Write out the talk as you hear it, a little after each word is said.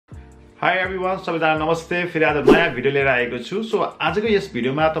High everyone सबैजना नमस्ते। फेरि आज नयाँ भिडियो लिएर आएको छु। सो आजको यस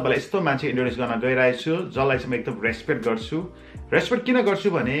भिडियोमा तपाईँलाई यस्तो मान्छे इन्ट्रोड्युस गर्न गइरहेको छु जसलाई चाहिँ म एकदम रेस्पेक्ट गर्छु। रेस्पेक्ट किन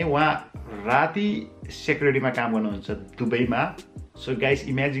गर्छु भने उहाँ राति सेक्युरिटीमा काम गर्नुहुन्छ दुबईमा। सो गाइस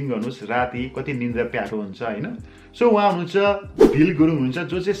इमेजिन गर्नुहोस् राति कति निन्द्रा प्यारो हुन्छ होइन। सो उहाँ हुनुहुन्छ दिल गुरुङ हुनुहुन्छ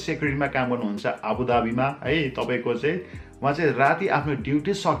जो चाहिँ सेक्युरिटीमा काम गर्नुहुन्छ आबुधाबीमा है। तपाईँको चाहिँ उहाँ चाहिँ राति आफ्नो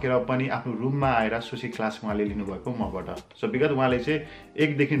ड्युटी सकेर पनि आफ्नो रुममा आएर सुशी क्लास उहाँले लिनुभएको मबाट। सो विगत उहाँले चाहिँ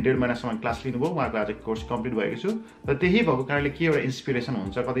 1 देखि 1.5 महिनासम्म क्लास लिनुभयो। उहाँको आज कोर्स कम्प्लिट भएको छु र त्यही भएको कारणले के एउटा इन्सपिरेसन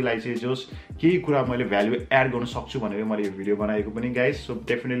हुन्छ कतिलाई चाहिँ जोस केही कुरा मैले भ्यालु एड गर्न सक्छु भनेर मैले यो भिडियो बनाएको पनि गाइस। सो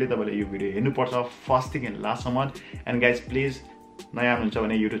डेफिनेटली तपाईँले यो भिडियो हेर्नुपर्छ फर्स्टदेखि लास्टसम्म। एन्ड गाइस प्लिज नयाँ हुनुहुन्छ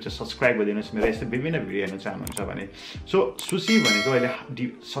भने युट्युब चाहिँ सब्सक्राइब गरिदिनुहोस् मेरो यस्तो विभिन्न भिडियो हेर्न चाहनुहुन्छ भने। सो सुशी भनेको अहिले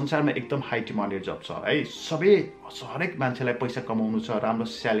संसारमा एकदम हाई डिमान्डेड जब छ है। हरेक मान्छेलाई पैसा कमाउनु छ, राम्रो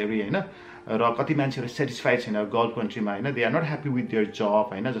स्यालेरी होइन। र कति मान्छेहरू सेटिस्फाइड छैन गल्फ कन्ट्रीमा होइन। They are not happy with their जब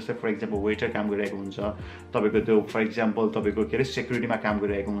होइन। जस्तै फर इक्जाम्पल वेटर काम गरिरहेको हुन्छ तपाईँको, त्यो फर इक्जाम्पल तपाईँको के अरे सेक्युरिटीमा काम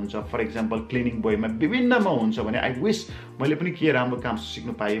गरिरहेको हुन्छ, फर इक्जाम्पल क्लिनिङ बोयमा विभिन्नमा हुन्छ भने आई विस मैले पनि के राम्रो काम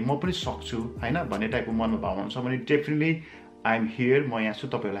सिक्नु पाएँ, म पनि सक्छु होइन भन्ने टाइपको मनमा भावना हुन्छ भने डेफिनेटली आई एम हियर। म यहाँ छु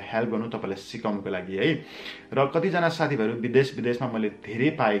तपाईँहरूलाई हेल्प गर्नु, तपाईँलाई सिकाउनुको लागि है। र कतिजना साथीभाइहरू विदेशमा मैले धेरै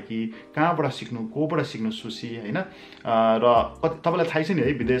पाएँ कि कहाँबाट सिक्नु, कोबाट सिक्नु सुशी होइन। र तपाईँलाई थाहै छ नि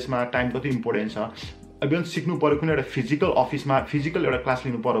है विदेशमा टाइम कति इम्पोर्टेन्ट छ। इभन सिक्नु पऱ्यो कुनै एउटा फिजिकल अफिसमा फिजिकल एउटा क्लास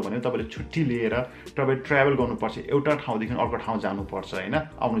लिनु पऱ्यो भने तपाईँले छुट्टी लिएर तपाईँ ट्राभल गर्नुपर्छ, एउटा ठाउँदेखि अर्को ठाउँ जानुपर्छ होइन।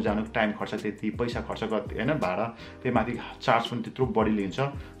 आउनु जानु टाइम खर्च त्यति, पैसा खर्च कति होइन, भाडा त्यही माथि चार्ज पनि त्यत्रो बढी लिन्छ।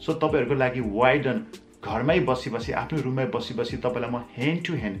 सो तपाईँहरूको लागि वाइडन घरमै बसी आफ्नो रुममै बसी तपाईँलाई म hand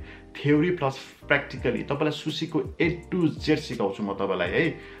to hand theory plus practically तपाईँलाई सुशीको A to Z सिकाउँछु म तपाईँलाई है।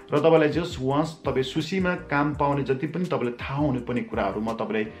 र तपाईँलाई जस्ट वान्स तपाईँ सुशीमा काम पाउने जति पनि तपाईँलाई थाहा हुनुपर्ने कुराहरू म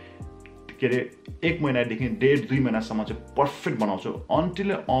तपाईँलाई के अरे 1 महिनादेखि 1.5-2 महिनासम्म चाहिँ पर्फेक्ट बनाउँछु।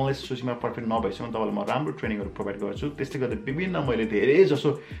 अनटिल अनलेस सुशीमा पर्फेक्ट नभएसम्म तपाईँलाई म राम्रो ट्रेनिङहरू प्रोभाइड गर्छु। त्यस्तै गर्दा विभिन्न मैले धेरै जसो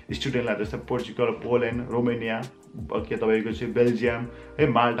स्टुडेन्टलाई जस्तै पोर्चुगल, पोल्यान्ड, रोमेनिया के तपाईँको चाहिँ बेल्जियम है,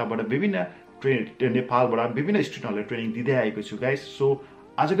 माल्टाबाट विभिन्न नेपालबाट विभिन्न स्टुडेन्टहरूलाई ट्रेनिङ दिँदै आएको छु गाइस। सो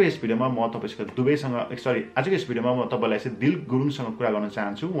आजको यस भिडियोमा म तपाईँसँग आजको यस भिडियोमा म तपाईँलाई चाहिँ दिल गुरुङसँग कुरा गर्न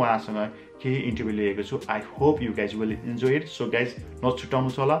चाहन्छु। उहाँसँग केही इन्टरभ्यू लिएको छु। I hope you guys will enjoy it. So guys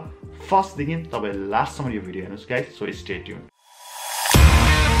नछुटाउनुहोस् होला, फर्स्टदेखि तपाईँ लास्टसम्म यो भिडियो हेर्नुहोस् guys. So stay tune.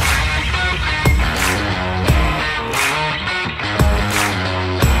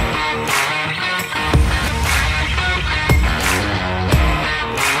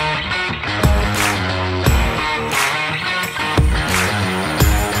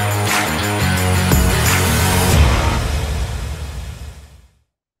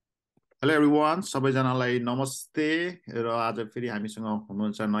 Hello everyone, सबैजनालाई नमस्ते। र आज फेरि हामीसँग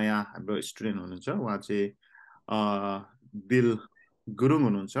हुनुहुन्छ नयाँ हाम्रो स्टुडेन्ट हुनुहुन्छ। उहाँ चाहिँ दिल गुरुङ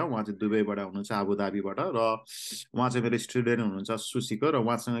हुनुहुन्छ। उहाँ चाहिँ दुबईबाट हुनुहुन्छ, आबुधाबीबाट। र उहाँ चाहिँ मेरो स्टुडेन्ट हुनुहुन्छ सुशीको। र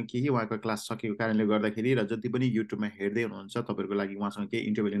उहाँसँग केही उहाँको क्लास सकेको कारणले गर्दाखेरि र जति पनि युट्युबमा हेर्दै हुनुहुन्छ तपाईँहरूको लागि उहाँसँग केही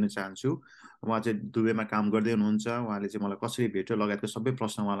इन्टरभ्यू लिन चाहन्छु। उहाँ चाहिँ दुबईमा काम गर्दै हुनुहुन्छ। उहाँले चाहिँ मलाई कसरी भेट्यो लगायतको सबै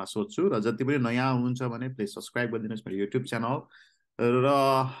प्रश्न उहाँलाई सोध्छु। र जति पनि नयाँ हुनुहुन्छ भने प्लिज सब्सक्राइब गरिदिनुहोस् मेरो युट्युब च्यानल। र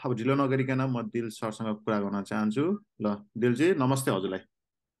अब ढिलो नगरिकन म दिल सरसँग कुरा गर्न चाहन्छु। ल दिलजी नमस्ते हजुरलाई।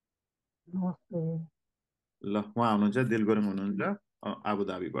 नमस्ते। ल उहाँ हुनुहुन्छ दिल गुरुङ हुनुहुन्छ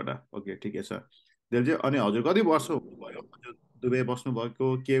आबुधाबीबाट। ओके ठिकै छ दिलजी। अनि हजुर कति वर्ष भयो दुबई बस्नु भएको,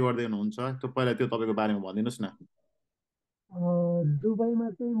 के गर्दै हुनुहुन्छ त्यो पहिला त्यो तपाईँको बारेमा भनिदिनुहोस् न। दुबईमा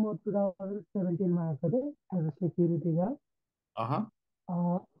चाहिँ म 2017मा आएको थिएँ एज अ सेक्युरिटी गार्ड।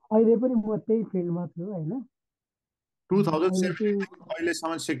 अहिले पनि म त्यही फिल्डमा छु होइन। 2017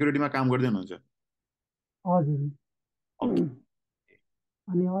 अहिलेसम्म सेक्युरिटीमा काम गर्दै हुनुहुन्छ? हजुर।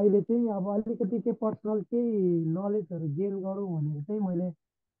 अनि अहिले चाहिँ अब अलिकति के पर्सनल केही नलेजहरू गेन गरौँ भनेर चाहिँ मैले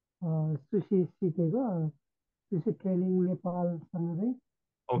सुशी सिकेको। सुशी ट्रेनिङ नेपालसँग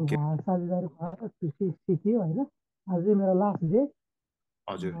चाहिँ साझेदारी भएर सुशी सिक्यो होइन। आज चाहिँ मेरो लास्ट डे।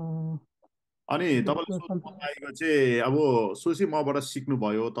 हजुर। अनि तपाईँलाई सोध्नु मन लागेको चाहिँ अब सुशी मबाट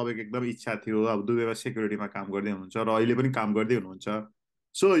सिक्नुभयो, तपाईँको एकदम इच्छा थियो अब दुबईमा सेक्युरिटीमा काम गर्दै हुनुहुन्छ र अहिले पनि काम गर्दै हुनुहुन्छ।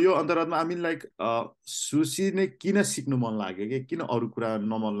 सो यो अन्तर्गतमा आई मिन लाइक सुशी नै किन सिक्नु मन लाग्यो कि किन अरू कुरा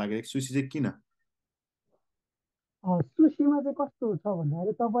नमन लाग्यो? सुशी चाहिँ किन? सुशीमा चाहिँ कस्तो छ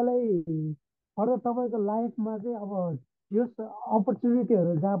भन्दाखेरि तपाईँलाई तपाईँको लाइफमा चाहिँ अब यस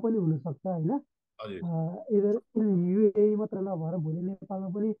अपर्च्युनिटीहरू जहाँ पनि हुनसक्छ होइन। इधर युए मात्र नभएर भोलि नेपालमा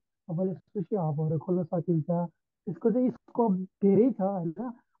पनि तपाईँले सुशी हबहरू खोल्न सकिन्छ। यसको चाहिँ स्कोप धेरै छ होइन।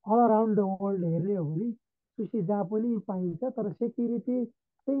 अल अराउन्ड द वर्ल्ड हेर्ने हो भने सुशी जहाँ पनि पाइन्छ। तर सेक्युरिटी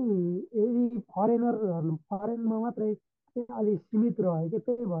चाहिँ यदि फरेनमा मात्रै चाहिँ अलिक सीमित रह्यो कि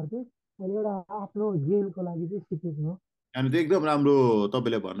त्यही भएर चाहिँ मैले एउटा आफ्नो गेनको लागि चाहिँ सिकेको हो। अनि त्यो एकदम राम्रो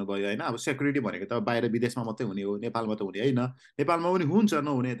तपाईँले भन्नुभयो होइन। अब सेक्युरिटी भनेको त बाहिर विदेशमा मात्रै हुने हो, नेपालमा त हुने होइन। नेपालमा पनि हुन्छ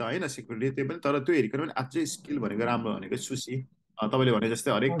नहुने त होइन सेक्युरिटी, त्यो पनि। तर त्यो हेरिकन पनि अझै स्किल भनेको राम्रो भनेको सुसी। तपाईँले भने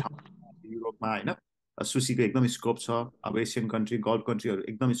जस्तै हरेक ठाउँ हजुर युरोपमा होइन सुसीको एकदम स्कोप छ। अब एसियन कन्ट्री गल्फ कन्ट्रीहरू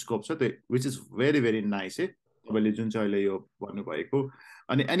एकदम स्कोप छ त्यो, which is very very nice है तपाईँले जुन चाहिँ अहिले यो भन्नुभएको।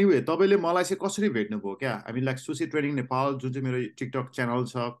 अनि एनिवे तपाईँले मलाई चाहिँ कसरी भेट्नुभयो क्या? आई मिन लाइक सुसी ट्रेनिङ नेपाल जुन चाहिँ मेरो टिकटक च्यानल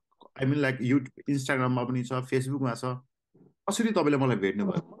छ, आई मिन लाइक युट्युब इन्स्टाग्राममा पनि छ, फेसबुकमा छ, कसरी तपाईँले मलाई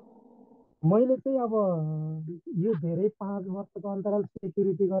भेट्नुभयो? मैले चाहिँ अब यो धेरै 5 वर्षको अन्तराल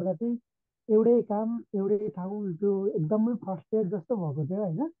सेक्युरिटी गर्दा चाहिँ एउटै काम एउटै ठाउँ जो एकदमै फ्रस्ट्रेट जस्तो भएको थियो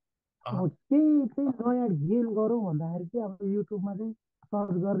होइन। अँ, अब केही चाहिँ नयाँ गेन गरौँ भन्दाखेरि चाहिँ अब युट्युबमा चाहिँ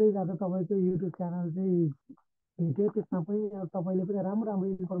सर्च गर्दै जाँदा तपाईँको युट्युब च्यानल चाहिँ भेट्यो। त्यसमा पनि अब तपाईँले पनि राम्रो राम्रो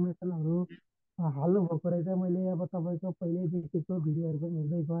इन्फर्मेसनहरू हाल्नुभएको रहेछ। मैले अब तपाईँको पहिल्यैदेखिको भिडियोहरू पनि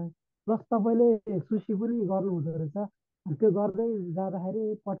हेर्दै गएँ। प्लस तपाईँले सुसी पनि गर्नु हुँदो रहेछ। अनि त्यो गर्दै जाँदाखेरि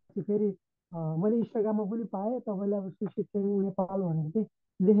पछि फेरि मैले इन्स्टाग्राममा पनि पाएँ तपाईँले अब सुसी ट्रेनिङ नेपाल भनेर चाहिँ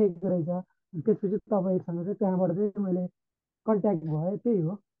लेखेको रहेछ। अनि त्यसपछि तपाईँसँग चाहिँ त्यहाँबाट चाहिँ मैले कन्ट्याक्ट भएँ, त्यही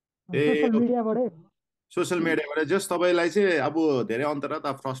हो ए सोसियल मिडियाबाटै। सोसियल मिडियाबाट जस्ट तपाईँलाई चाहिँ अब धेरै अन्तर्गत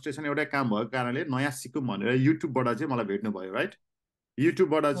अब फ्रस्ट्रेसन एउटै काम भएको कारणले नयाँ सिकौँ भनेर युट्युबबाट चाहिँ मलाई भेट्नुभयो राइट?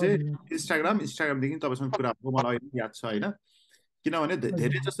 युट्युबबाट चाहिँ हजुर इन्स्टाग्रामदेखि तपाईँसँग कुरा भएको मलाई अहिले याद छ होइन। किनभने धेरै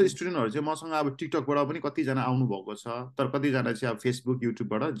हजुर जस्तो स्टुडेन्टहरू चाहिँ मसँग अब टिकटकबाट पनि कतिजना आउनुभएको छ, तर कतिजना चाहिँ अब फेसबुक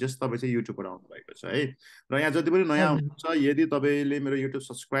युट्युबबाट, जस्ट तपाईँ चाहिँ युट्युबबाट आउनुभएको छ है। र यहाँ जति पनि नयाँ हजुर हुनुहुन्छ, यदि तपाईँले मेरो युट्युब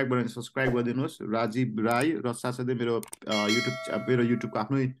सब्सक्राइब गर्यो भने सब्सक्राइब गरिदिनुहोस्, राजीव राई। र साथसाथै मेरो युट्युबको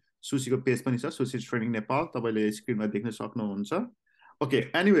आफ्नै सुसीको पेज पनि छ, सुसी ट्रेनिङ नेपाल, तपाईँले स्क्रिनमा देख्न सक्नुहुन्छ। ओके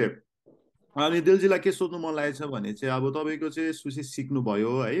एनिवे, अनि दिलजीलाई के सोध्नु मन लागेको छ भने चाहिँ अब तपाईँको चाहिँ सुसी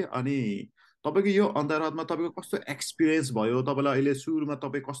सिक्नुभयो है, अनि तपाईँको यो अन्तरालमा तपाईँको कस्तो एक्सपिरियन्स भयो? तपाईँलाई अहिले सुरुमा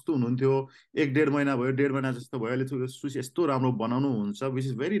तपाईँ कस्तो हुनुहुन्थ्यो? 1-1.5 महिना भयो, 1.5 महिना जस्तो भयो, अहिले सुसी यस्तो राम्रो बनाउनुहुन्छ, विच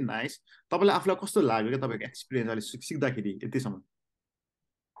इज भेरी नाइस। तपाईँलाई आफूलाई कस्तो लाग्यो क्या तपाईँको एक्सपिरियन्स अहिले सिक्दाखेरि यतिसम्म?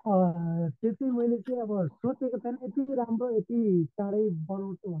 त्यो चाहिँ मैले चाहिँ अब सोचेको थिएन यति राम्रो यति चाँडै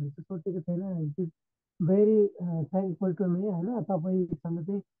बनाउँछु भनेर चाहिँ सोचेको थिएन। It is very thankful to me होइन। तपाईँसँग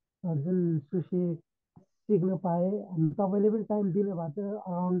चाहिँ जुन सुसी सिक्न पाएँ अनि तपाईँले पनि टाइम दिनुभएको थियो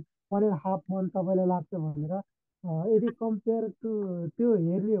अराउन्ड 1.5 मन्थ तपाईँलाई लाग्छ भनेर। यदि कम्पेयर टु त्यो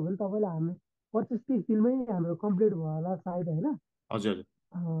हेर्ने हो भने तपाईँलाई हामी 25-30 दिनमै हाम्रो कम्प्लिट भयो होला सायद होइन। हजुर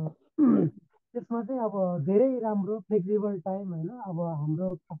अँ, त्यसमा चाहिँ अब धेरै राम्रो फ्लेक्सिबल टाइम होइन। अब हाम्रो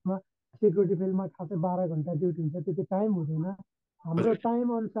खासमा सिक्युरिटी फिल्डमा खासै 12 घन्टा ड्युटी हुन्छ, त्यति टाइम हुँदैन। हाम्रो हजुर टाइम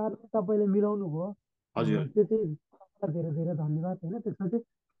अनुसार तपाईँले मिलाउनु भयो। हजुर त्यो चाहिँ तपाईँलाई धेरै धेरै धन्यवाद होइन। त्यसमा चाहिँ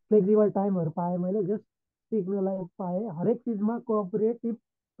फ्लेक्सिबल टाइमहरू पाएँ मैले, जस्ट सिक्नलाई पाएँ हरेक चिजमा कोअपरेटिभ।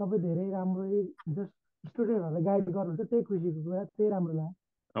 तपाईँ धेरै राम्ररी जस्ट स्टुडेन्टहरूलाई गाइड गर्नुहुन्छ, त्यही खुसीको कुरा, त्यही राम्रो लाग्यो।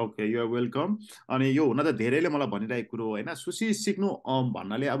 Okay you're welcome. अनि यो हुन त धेरैले मलाई भनिरहेको कुरो हो होइन, सुसी सिक्नु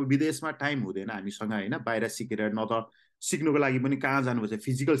भन्नाले अब विदेशमा टाइम हुँदैन हामीसँग होइन, बाहिर सिकेर न त सिक्नुको लागि पनि कहाँ जानुपर्छ,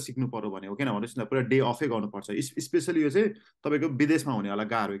 फिजिकल सिक्नु पर्यो भने हो किन भन्नुहोस् न, पुरा डे अफै गर्नुपर्छ। स्पेसली यो चाहिँ तपाईँको विदेशमा हुनेवाला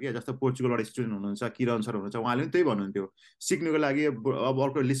गाह्रो क्या, जस्तो पोर्चुगलबाट स्टुडेन्ट हुनुहुन्छ, किरण सर हुनुहुन्छ, उहाँले पनि त्यही भन्नुहुन्थ्यो। सिक्नुको लागि अब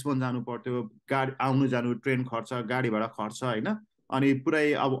अर्को लिस्बन जानु पर्थ्यो, गाडी आउनु जानु, ट्रेन खर्च, गाडी भाडा खर्च होइन, अनि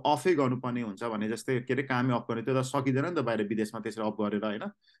पुरै अब अफै गर्नुपर्ने हुन्छ भने जस्तै के अरे कामै अफ गर्ने, त्यो त सकिँदैन नि त बाहिर विदेशमा त्यसरी अफ गरेर होइन।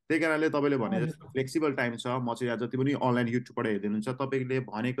 त्यही कारणले तपाईँले भने हजुर जस्तो फ्लेक्सिबल टाइम छ। म चाहिँ यहाँ जति पनि अनलाइन युट्युबबाट हेरिदिनुहुन्छ, तपाईँले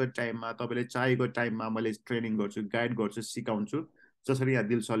भनेको टाइममा, तपाईँले चाहेको टाइममा मैले ट्रेनिङ गर्छु, गाइड गर्छु, सिकाउँछु। जसरी यहाँ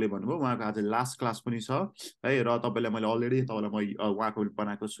दिल सरले भन्नुभयो, उहाँको आज लास्ट क्लास पनि छ है। र तपाईँलाई मैले अलरेडी तपाईँलाई म उहाँको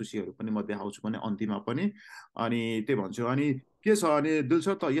बनाएको सुसीहरू पनि म देखाउँछु पनि अन्तिममा पनि। अनि त्यही भन्छु। अनि के छ अनि दिल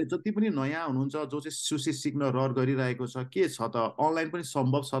सर त यहाँ जति पनि नयाँ हुनुहुन्छ जो चाहिँ सुसी सिक्न रहर गरिरहेको छ, के छ त अनलाइन पनि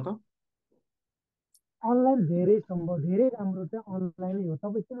सम्भव छ त? अनलाइन धेरै सम्भव, धेरै राम्रो चाहिँ अनलाइनै हो।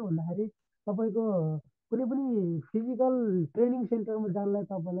 तपाईँ किन भन्दाखेरि तपाईँको कुनै पनि फिजिकल ट्रेनिङ सेन्टरमा जानलाई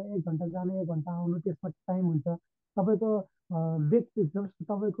तपाईँलाई 1 घन्टा जानु 1 घन्टा आउनु त्यसमा टाइम हुन्छ। तपाईँको व्यक्ति जस्तो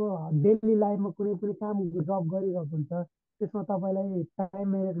तपाईँको डेली लाइफमा कुनै पनि काम जब गरिरहेको हुन्छ, त्यसमा तपाईँलाई टाइम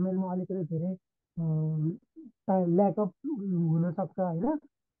म्यानेजमेन्टमा अलिकति धेरै टाइम ल्याकअप हुनसक्छ होइन। अब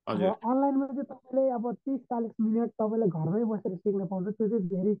हजुर अनलाइनमा चाहिँ तपाईँले अब 30-40 मिनट तपाईँले घरमै बसेर सिक्न पाउँछ, त्यो चाहिँ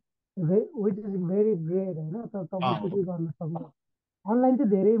धेरै विच इज भेरी ग्रेट होइन। त तपाईँ अँ त्यसै गर्न सक्नु। अनलाइन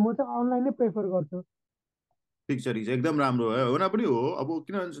चाहिँ धेरै, म चाहिँ अनलाइन नै प्रेफर गर्छु। ठिक छ ठिक छ, एकदम राम्रो हो हुन पनि हो। अब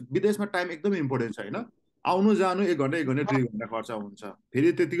किनभने विदेशमा टाइम एकदम इम्पोर्टेन्ट छ होइन, आउनु जानु 1 घन्टा 1 घन्टा 2 घन्टा खर्च हुन्छ,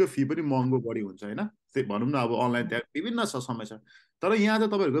 फेरि त्यतिको फी पनि महँगो बढी हुन्छ होइन। त्यही भनौँ न अब अनलाइन त्यहाँ विभिन्न छ समय छ। तर यहाँ त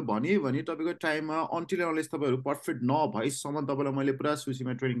तपाईँहरूको भनियो भने तपाईँको टाइममा अन्टिल अनलेस तपाईँहरू पर्फेक्ट नभएसम्म तपाईँलाई मैले पुरा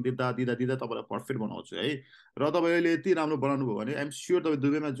सुसीमा ट्रेनिङ दिँदा दिँदा दिँदा तपाईँलाई पर्फेक्ट बनाउँछु है। र तपाईँले यति राम्रो बनाउनु भयो भने आइएम स्योर तपाईँ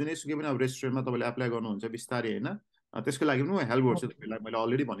दुबईमा जुनैसुकै पनि अब रेस्टुरेन्टमा तपाईँले एप्लाई गर्नुहुन्छ बिस्तारै होइन, त्यसको लागि पनि म हेल्प गर्छु तपाईँलाई, मैले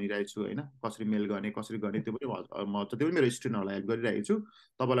अलरेडी भनिरहेको छु होइन, कसरी मेल गर्ने कसरी गर्ने त्यो पनि म जति पनि मेरो स्टुडेन्टहरूलाई हेल्प गरिरहेको छु,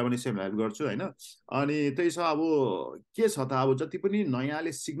 तपाईँलाई पनि सेम हेल्प गर्छु होइन। अनि त्यही छ अब के छ त, अब जति पनि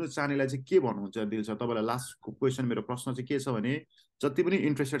नयाँले सिक्नु चाहनेलाई चाहिँ के भन्नुहुन्छ दिल छ तपाईँलाई? लास्ट क्वेसन मेरो प्रश्न चाहिँ के छ भने जति पनि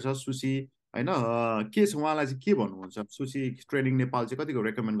इन्ट्रेस्टेड छ सुसी होइन के छ उहाँलाई चाहिँ के भन्नुहुन्छ? सुसी ट्रेनिङ नेपाल चाहिँ कतिको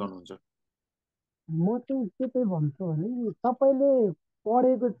रेकमेन्ड गर्नुहुन्छ? म चाहिँ के चाहिँ भन्छु भने तपाईँले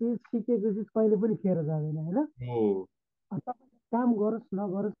पढेको चिज सिकेको चिज कहिले पनि खेर जाँदैन होइन। हो तपाईँले काम गरोस्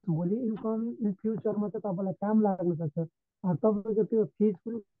नगरोस् भोलि इन फ्युचरमा चाहिँ तपाईँलाई काम लाग्न सक्छ। तपाईँको त्यो फिज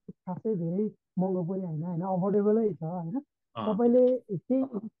पनि खासै धेरै महँगो पनि होइन होइन, अफोर्डेबलै छ होइन। अँ, तपाईँले केही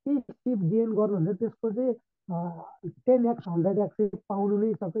केही सिप गेन गर्नुहुन्छ त्यसको चाहिँ 10x 100x चाहिँ पाउनु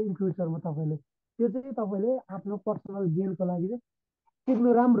नै सक्छ इन फ्युचरमा तपाईँले। त्यो चाहिँ तपाईँले आफ्नो पर्सनल गेनको लागि चाहिँ सिक्नु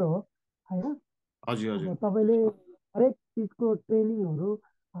राम्रो हो होइन। हजुर अब हजुर तपाईँले हरेक चिजको ट्रेनिङहरू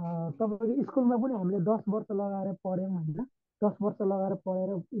तपाईँको स्कुलमा पनि हामीले 10 वर्ष लगाएर पढ्यौँ होइन। 10 वर्ष लगाएर पढेर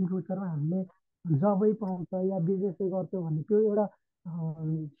इन फ्युचरमा हामीले जबै पाउँछ या बिजनेसै गर्छौँ भने त्यो एउटा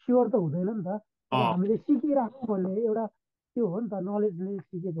स्योर त हुँदैन नि त। अब अँ, हामीले सिकिराख्नु भन्ने एउटा त्यो हो नि त, नलेजले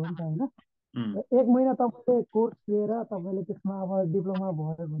सिकेको हो नि त होइन। उम्, र 1 महिना तपाईँले कोर्स लिएर तपाईँले त्यसमा अब डिप्लोमा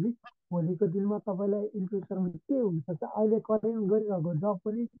भयो भने भोलिको दिनमा तपाईँलाई इन फ्युचरमा के हुनसक्छ, अहिले करिङ गरिरहेको जब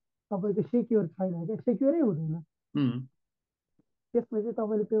पनि तपाईँको सेक्योर छैन क्या, सेक्योरै हुँदैन। उम्। त्यसमा चाहिँ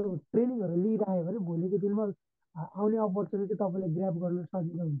तपाईँले त्यो ट्रेनिङहरू लिइरह्यो भने भोलिको दिनमा आउने अपर्च्युनिटी तपाईँले ग्राब गर्न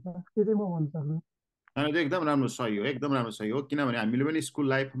सजिलो हुन्छ, त्यो चाहिँ म भन्न सक्छु। होइन, त्यो एकदम राम्रो सही हो, एकदम राम्रो सही हो, किनभने हामीले पनि स्कुल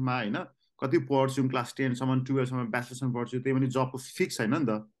लाइफमा होइन कति पढ्छौँ, क्लास 10सम्म 12सम्म ब्याचलरसम्म पढ्छौँ, त्यही पनि जबको फिक्स छैन नि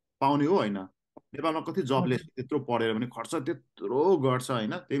त, पाउने हो होइन। नेपालमा कति जबले हजुर त्यत्रो पढेर पनि खर्च त्यत्रो गर्छ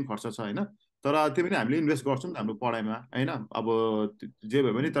होइन, त्यही पनि खर्च छ होइन। तर त्यो पनि हामीले इन्भेस्ट गर्छौँ नि त हाम्रो पढाइमा होइन। अब जे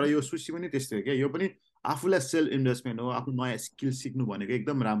भए पनि तर यो सुसी पनि त्यस्तै हो क्या, यो पनि आफूलाई सेल्फ इन्भेस्टमेन्ट हो, आफ्नो नयाँ स्किल सिक्नु भनेको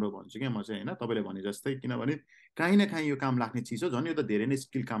एकदम राम्रो भन्छु क्या म चाहिँ होइन, तपाईँले भने जस्तै। किनभने काहीँ न काहीँ यो काम लाग्ने चिज हो, झन् यो त धेरै नै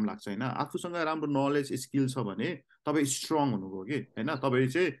स्किल काम लाग्छ होइन। आफूसँग राम्रो नलेज स्किल छ भने तपाईँ स्ट्रङ हुनुभयो कि होइन, तपाईँ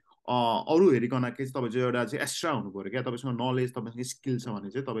चाहिँ अरू हेरिकन के चाहिँ तपाईँ चाहिँ एउटा चाहिँ एक्स्ट्रा हुनु पऱ्यो क्या, तपाईँसँग नलेज तपाईँसँग स्किल छ भने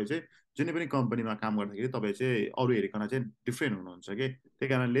चाहिँ तपाईँ चाहिँ जुनै पनि कम्पनीमा काम गर्दाखेरि तपाईँ चाहिँ अरू हेरिकन चाहिँ डिफ्रेन्ट हुनुहुन्छ कि, त्यही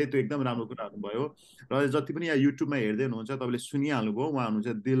कारणले त्यो एकदम राम्रो कुराहरू भयो। र जति पनि यहाँ युट्युबमा हेर्दै हुनुहुन्छ तपाईँले सुनिहाल्नुभयो, उहाँ हुनुहुन्छ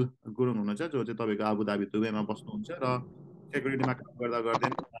दिल गुरुङ हुनुहुन्छ, जो चाहिँ तपाईँको आबुधाबी दुबईमा बस्नुहुन्छ र सेक्युरिटीमा काम गर्दा गर्दै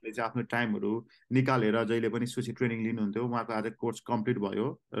नै उहाँले चाहिँ आफ्नो टाइमहरू निकालेर जहिले पनि सुसी ट्रेनिङ लिनुहुन्थ्यो। उहाँको आज कोर्स कम्प्लिट भयो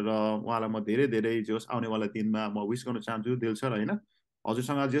र उहाँलाई म धेरै धेरै जोस् आउनेवाला दिनमा म विस गर्न चाहन्छु दिल सर होइन।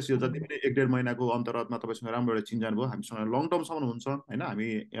 हजुरसँग जस यो जति पनि 1-1.5 महिनाको अन्तरालमा तपाईँसँग राम्रो एउटा चिन्जान भयो, हामीसँग लङ टर्मसम्म हुन्छ होइन, हामी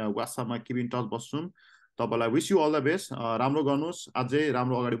वाट्सएपमा किप इन टच बस्छौँ। तपाईँलाई विस यु अल द बेस्ट, राम्रो गर्नुहोस्, अझै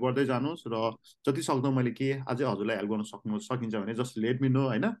राम्रो अगाडि बढ्दै जानुहोस् र जति सक्दो मैले के अझै हजुरलाई हेल्प गर्न सकिन्छ भने जस्ट लेट मी नो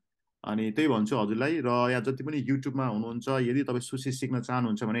होइन। अनि त्यही भन्छु हजुरलाई। र यहाँ जति पनि युट्युबमा हुनुहुन्छ यदि तपाईँ सुसी सिक्न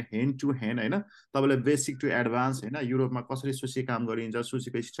चाहनुहुन्छ भने ह्यान्ड टु ह्यान्ड होइन, तपाईँलाई बेसिक टु एडभान्स होइन, युरोपमा कसरी सुसी काम गरिन्छ,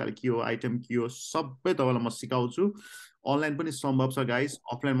 सुसीको स्टाइल के हो, आइटम के हो, सबै तपाईँलाई म सिकाउँछु। अनलाइन पनि सम्भव छ गाइस,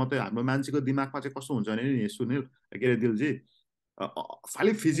 अफलाइन मात्रै हाम्रो मान्छेको दिमागमा चाहिँ कस्तो हुन्छ भने नि सुनिल के अरे दिलजी, खालि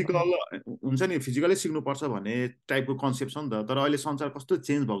हजुर फिजिकल हुन्छ नि, फिजिकलै सिक्नुपर्छ भन्ने टाइपको कन्सेप्ट छ नि त। तर अहिले संसार कस्तो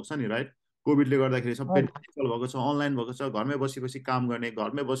चेन्ज भएको छ नि राइट, कोभिडले गर्दाखेरि सबै हजुर डिजिटल भएको छ, अनलाइन भएको छ, घरमै बसी बसी काम गर्ने,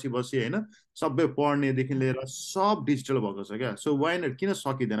 घरमै बसी बसी होइन, सबै पढ्नेदेखि लिएर सब डिजिटल भएको छ क्या। सो वाइ नट, किन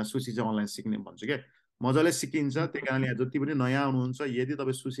सकिँदैन सुसी चाहिँ अनलाइन सिक्ने भन्छु क्या, मजाले सिकिन्छ। त्यही कारणले यहाँ जति पनि नयाँ हुनुहुन्छ यदि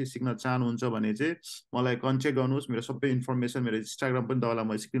तपाईँ सुसी सिक्न चाहनुहुन्छ भने चाहिँ मलाई कन्ट्याक्ट गर्नुहोस्। मेरो सबै इन्फर्मेसन मेरो इन्स्टाग्राम पनि तपाईँलाई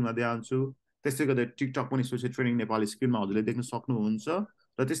म स्क्रिनमा दिइहाल्छु, त्यस्तै गर्दा टिकटक पनि सुसी ट्रेनिङ नेपाली स्क्रिनमा हजुरले देख्न सक्नुहुन्छ।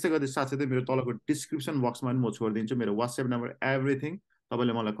 र त्यस्तै गर्दा साथसाथै मेरो तलको डिस्क्रिप्सन बक्समा पनि म छोडिदिन्छु मेरो वाट्सएप नम्बर एभ्रिथिङ,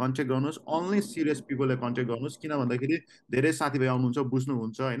 तपाईँले मलाई कन्ट्याक्ट गर्नुहोस्। अन्ली सिरियस पिपलले कन्ट्याक्ट गर्नुहोस्, किन भन्दाखेरि धेरै साथीभाइ आउनुहुन्छ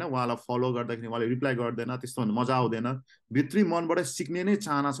बुझ्नुहुन्छ होइन, उहाँलाई फलो गर्दाखेरि उहाँले रिप्लाई गर्दैन, त्यस्तो भने मजा आउँदैन। भित्री मनबाट सिक्ने नै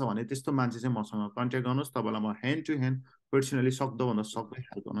चाहना छ भने त्यस्तो मान्छे चाहिँ मसँग कन्ट्याक्ट गर्नुहोस्, तपाईँलाई म ह्यान्ड टु ह्यान्ड पर्सनली सक्दोभन्दा सक्दो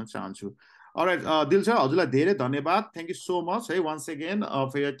हेल्प गर्न चाहन्छु। अलराइट दिल सर हजुरलाई धेरै धन्यवाद, थ्याङ्क यू सो मच है once again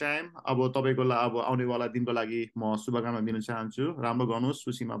for your time. अब तपाईँको अब आउनेवाला दिनको लागि म शुभकामना दिन चाहन्छु, राम्रो गर्नुहोस्।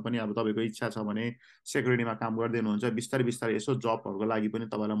 सुसीमा पनि अब तपाईँको इच्छा छ भने सेक्युरिटीमा काम गर्दै हुनुहुन्छ, बिस्तारै बिस्तारै यसो जबहरूको लागि पनि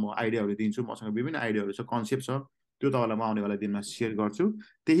तपाईँलाई म आइडियाहरू दिन्छु, मसँग विभिन्न आइडियाहरू छ, कन्सेप्ट छ, त्यो तपाईँलाई म आउनेवाला दिनमा सेयर गर्छु।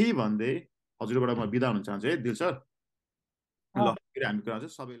 त्यही भन्दै हजुरबाट म बिदा हुन चाहन्छु है दिल सर। ल फेरि हामी कुरा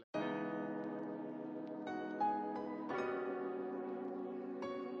हुन्छ सबैलाई।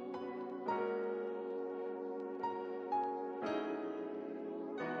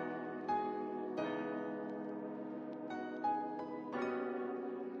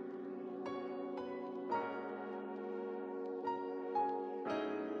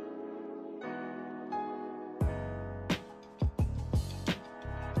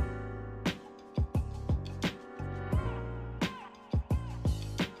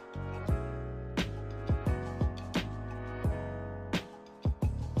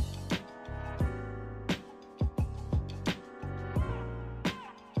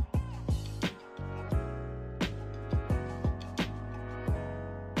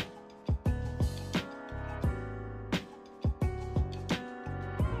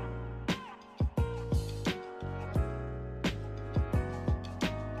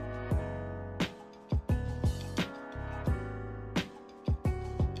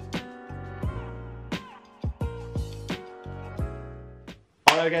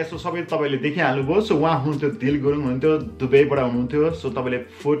 अलराइट गाइस, सो सबै तपाईँले देखिहाल्नुभयो। सो उहाँ हुनुहुन्थ्यो दिल गुरुङ हुनुहुन्थ्यो, दुबईबाट हुनुहुन्थ्यो। सो तपाईँले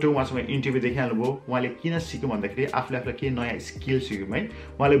फोटो उहाँसँग इन्टरभ्यू देखिहाल्नुभयो। उहाँले किन सिक्यो भन्दाखेरि आफूले आफूलाई केही नयाँ स्किल सिक्यौँ है।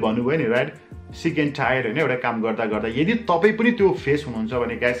 उहाँले भन्नुभयो नि राइट, सिक एन्ड टायर्ड होइन, एउटा काम गर्दा गर्दा यदि तपाईँ पनि त्यो फेस हुनुहुन्छ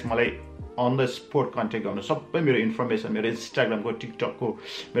भने गाइस मलाई अन द स्पोट कन्ट्याक्ट गर्नु। सबै मेरो इन्फर्मेसन मेरो इन्स्टाग्रामको, टिकटकको,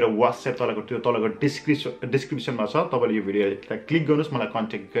 मेरो वाट्सएप तलको डिस्क्रिप्सनमा छ। तपाईँले यो भिडियोलाई क्लिक गर्नुहोस्, मलाई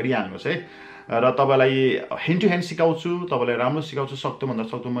कन्ट्याक्ट गरिहाल्नुहोस् है। र तपाईँलाई ह्यान्ड टु ह्यान्ड सिकाउँछु, तपाईँलाई राम्रो सिकाउँछु, सक्दोभन्दा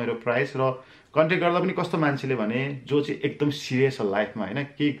सक्दो मेरो प्राइस। र कन्ट्याक्ट गर्दा पनि कस्तो मान्छेले भने जो चाहिँ एकदम सिरियस छ लाइफमा होइन,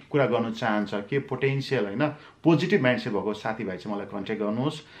 केही कुरा गर्नु चाहन्छ, के पोटेन्सियल होइन, पोजिटिभ माइन्डसेट भएको साथीभाइ चाहिँ मलाई कन्ट्याक्ट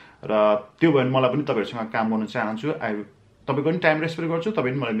गर्नुहोस्। र त्यो भयो भने मलाई पनि तपाईँहरूसँग काम गर्नु चाहन्छु। तपाईँको पनि टाइम रेस्पेक्ट गर्छु,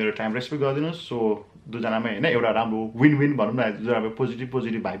 तपाईँ पनि मलाई मेरो टाइम रेस्पेक्ट गरिदिनुहोस्। सो दुईजनामै होइन एउटा राम्रो विन विन भनौँ न, दुईजना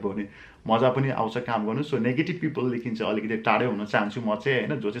पोजिटिभ भाइब हो भने मजा पनि आउँछ काम गर्नु। सो नेगेटिभ पिपलदेखि चाहिँ अलिकति टाढै हुन चाहन्छु म चाहिँ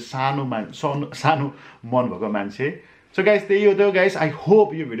होइन, जो चाहिँ सानो मन भएको मान्छे। सो गाइस त्यही हो त्यो गाइस, आई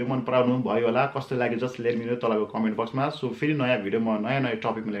होप यो भिडियो मन पराउनु भयो होला। कस्तो लाग्यो जस्ट लेट मी नो तलको कमेन्ट बक्समा। सो फेरि नयाँ भिडियो म नयाँ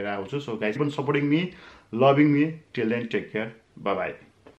टपिकमा लिएर आउँछु। सो गाइस पनि supporting me, loving me, till then take care, by by.